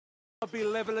I'll be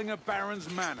leveling a Baron's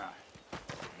manor.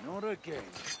 Not again.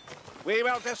 We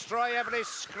will destroy every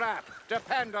scrap.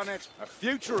 Depend on it. A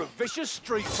future of vicious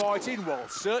street fighting while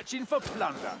searching for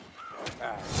plunder.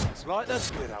 It's like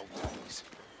the good old days.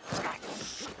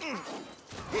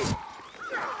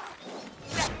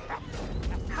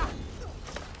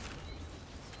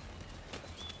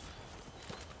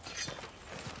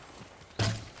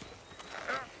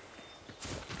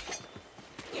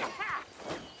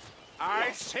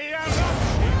 I see a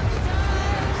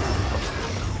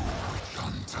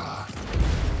hunter.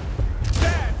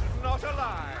 Dead, not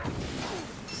alive.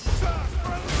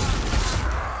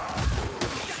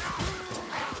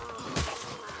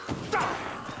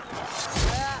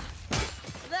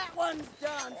 That one's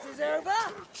dance is over.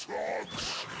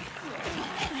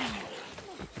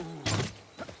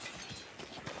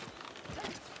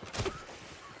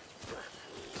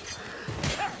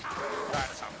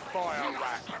 That's a fire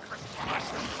rat.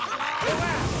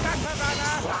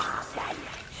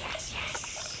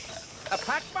 A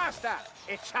packmaster!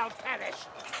 It shall perish!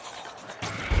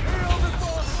 Heal the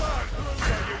bastard!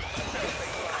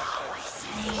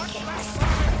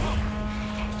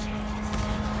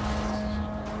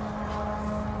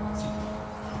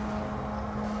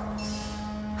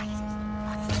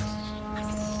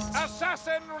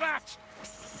 Assassin rat!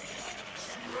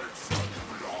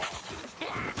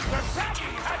 The daddy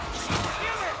had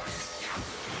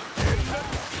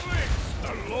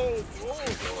the low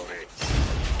glory.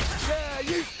 Yeah,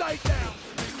 you stay down,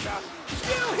 Victor.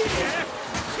 Still here?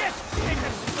 Just take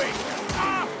a swing.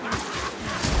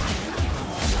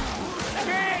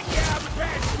 Take your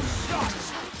best shot.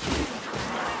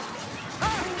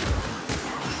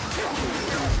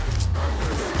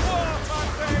 War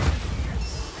hunting.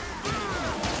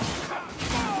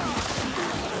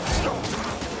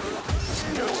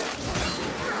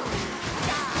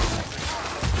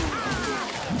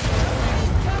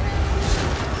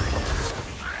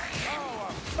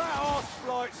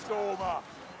 Flight stormer.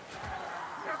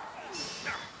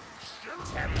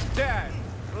 Dead.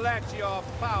 Let your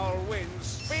foul winds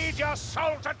speed your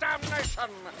soul to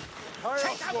damnation.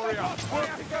 Chaos warrior.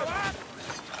 Work to go up.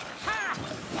 Ha!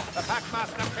 The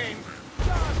Packmaster King.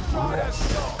 Just try to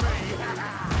stop me.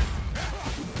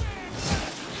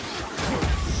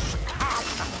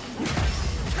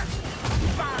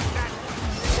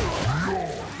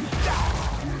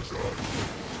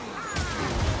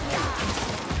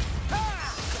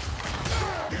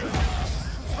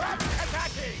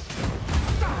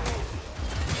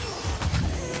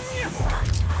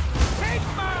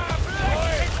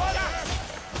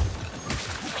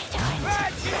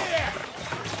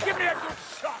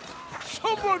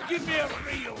 Someone give me a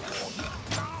real one.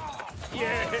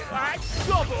 Yeah, like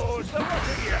gobbles, look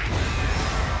at you.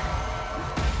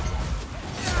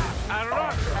 A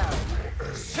rock hell.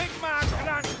 Sigmar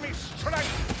grants me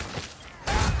strength.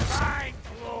 Fine,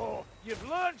 Claw. You've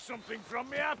learned something from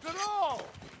me after all.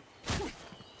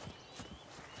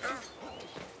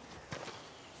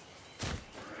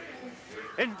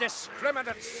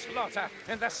 Indiscriminate slaughter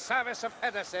in the service of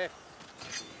heresy.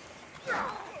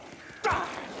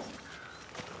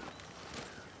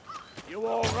 You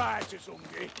all right,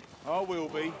 Izungi? I will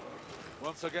be.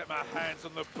 Once I get my hands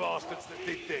on the bastards that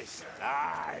did this.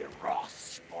 Aye,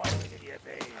 Ross, boiling in your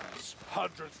veins.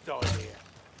 Hundreds died here.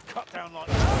 Cut down like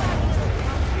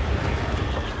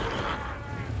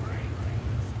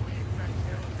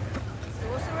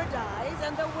Sorcerer dies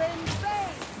and the wind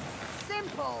fades.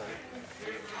 Simple.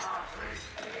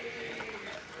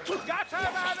 Got her,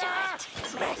 Anna!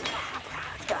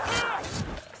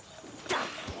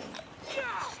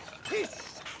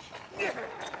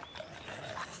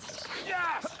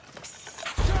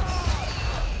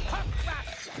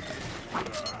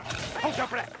 Hold your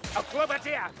breath! A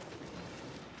Globadier!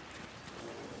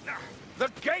 The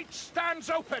gate stands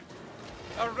open!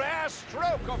 A rare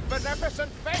stroke of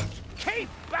beneficent fate! Keep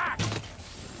back!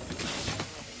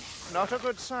 Not a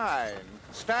good sign.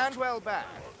 Stand well back.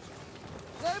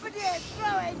 Globadier's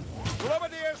throwing.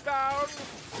 Globadier's down!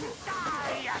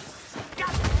 Yes!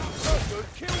 so good.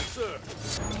 Kill, sir.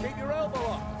 Keep your elbow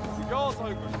up. The door's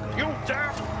open. You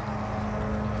dare!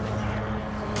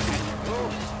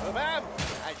 Oh, ma'am!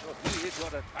 I shall heed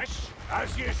your advice.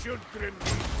 As you should,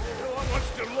 Grimby. No one wants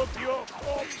to look your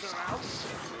corpse around.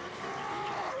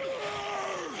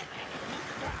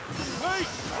 Hey!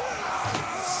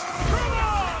 Come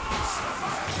on!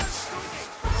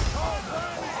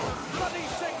 Bloody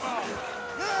Sigmar!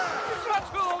 Is that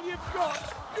all you've got?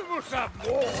 You must have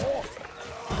more.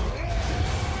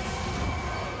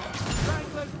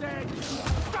 Wrangler's dead!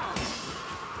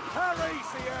 Hurry,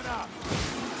 Sienna!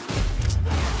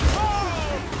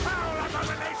 Oh, power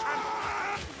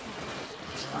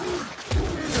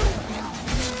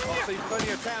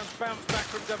towns bounce back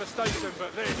from devastation,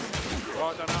 but this,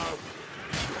 I don't know.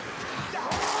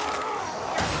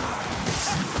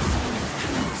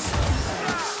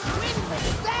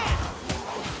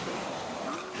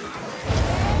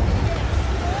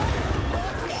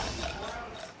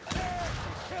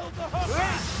 Killed the hook!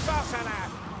 Let's toss her now!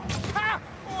 Ha!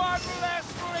 One less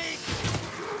leak!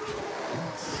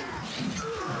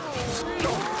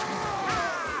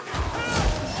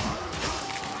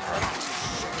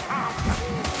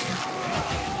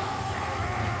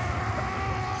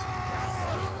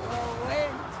 The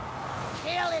wind!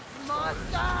 Kill its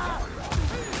master!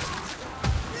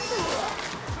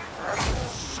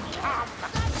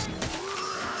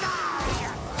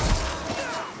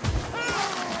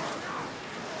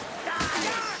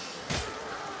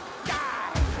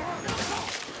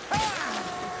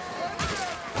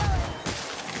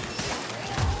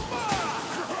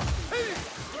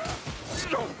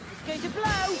 It's going to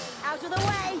blow! Out of the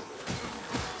way!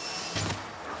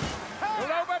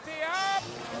 Over to you!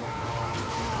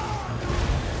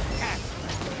 Cat,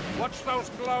 watch those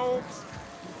globes!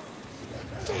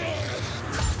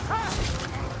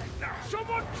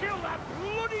 Someone kill that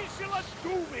bloody Zilla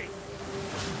Doomy!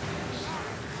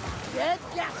 Yes,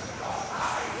 yes!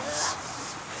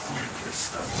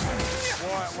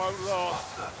 Quiet won't last.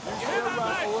 You hear a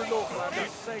rattle enough, let me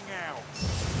sing out.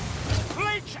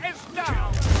 Bleach is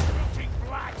down! Rooting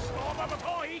black stormer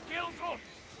before he kills us!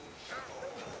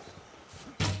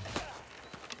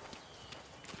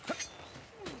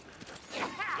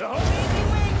 The whole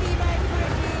Windy, my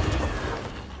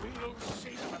pretty! we'll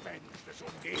see them avenged this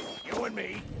one day, you and me.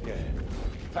 Yeah.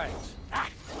 Thanks. Ah,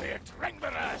 we're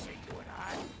Trengberasi, you and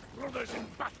I. Brothers in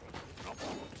battle, not no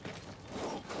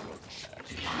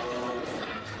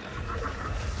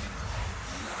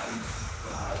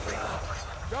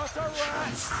Got a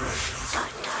rat!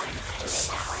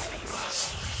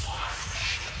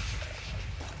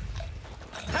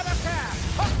 Have a care!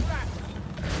 Hot rat!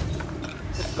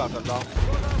 It's got a long.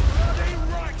 Bloody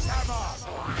right hammer!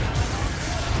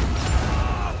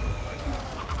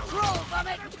 Troll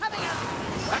vomit coming up!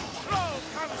 That troll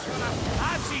comes from us!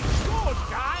 I've seen scores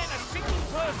die in a single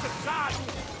person's garden!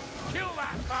 Kill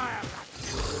that fire rat!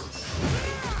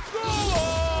 Go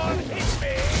on! Hit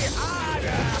me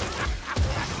harder!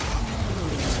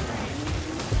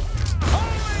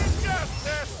 Holy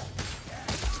justice!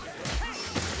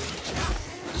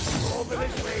 Over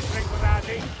this way,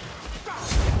 Trengberasi!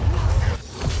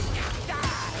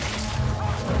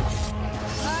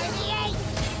 98!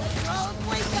 The troll's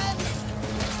weakened!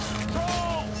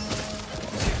 Troll!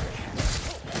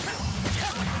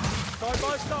 Side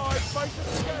by side, faces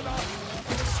together.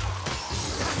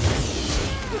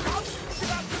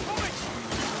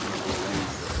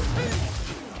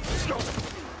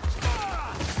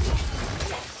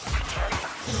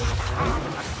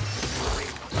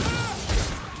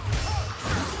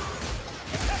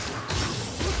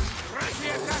 Crazy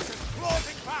assassins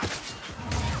closing fast!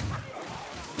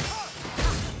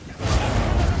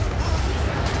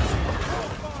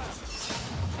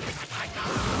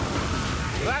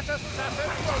 That assassin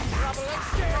won't trouble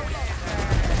us again!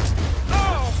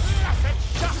 Oh, blasted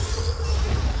shot!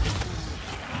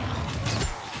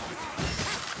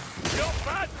 You're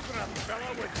bad for a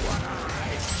fellow with one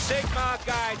eye! Sigma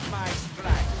guides my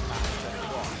strike, Master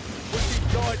One. Would you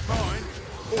guide mine?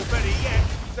 Or better yet,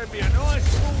 send me a nice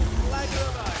small flag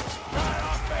of ice! Right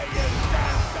off me, you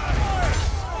damn dirty!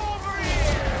 Over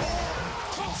here!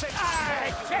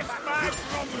 I test my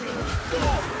problem!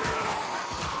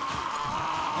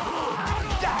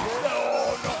 No,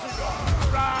 nothing wrong.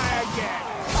 Try again.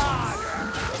 Harder.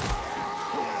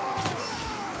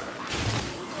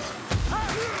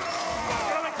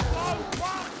 Gonna explode.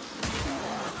 What?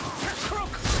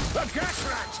 Crook. The gas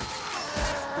rat.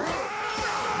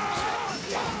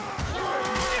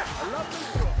 A lovely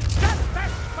crook. Just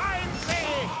that fine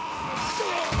thing.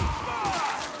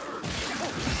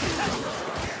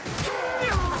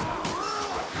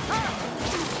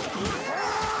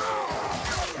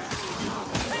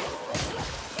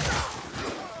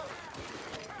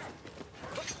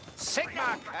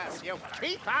 Sigma curse you!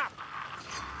 Keep up!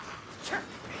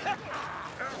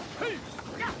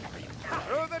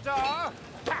 Through the door!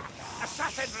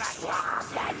 Assassin rat!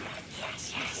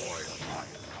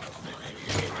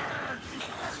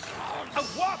 A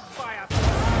what fire!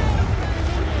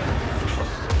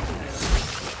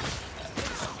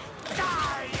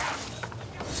 Die!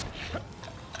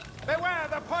 Beware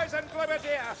the poison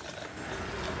glimmerdeer!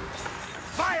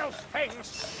 Vile things!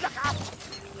 Look out!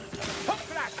 Hook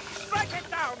that! Strike it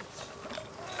down!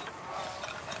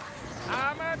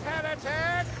 Armored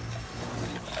heretic!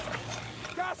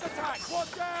 Gas attack!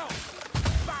 Watch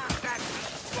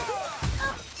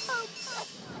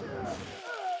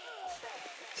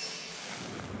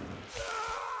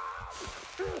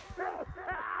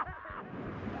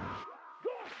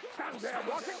there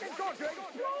watching me going to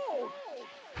explode!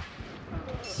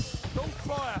 Don't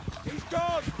fire! He's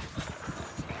gone!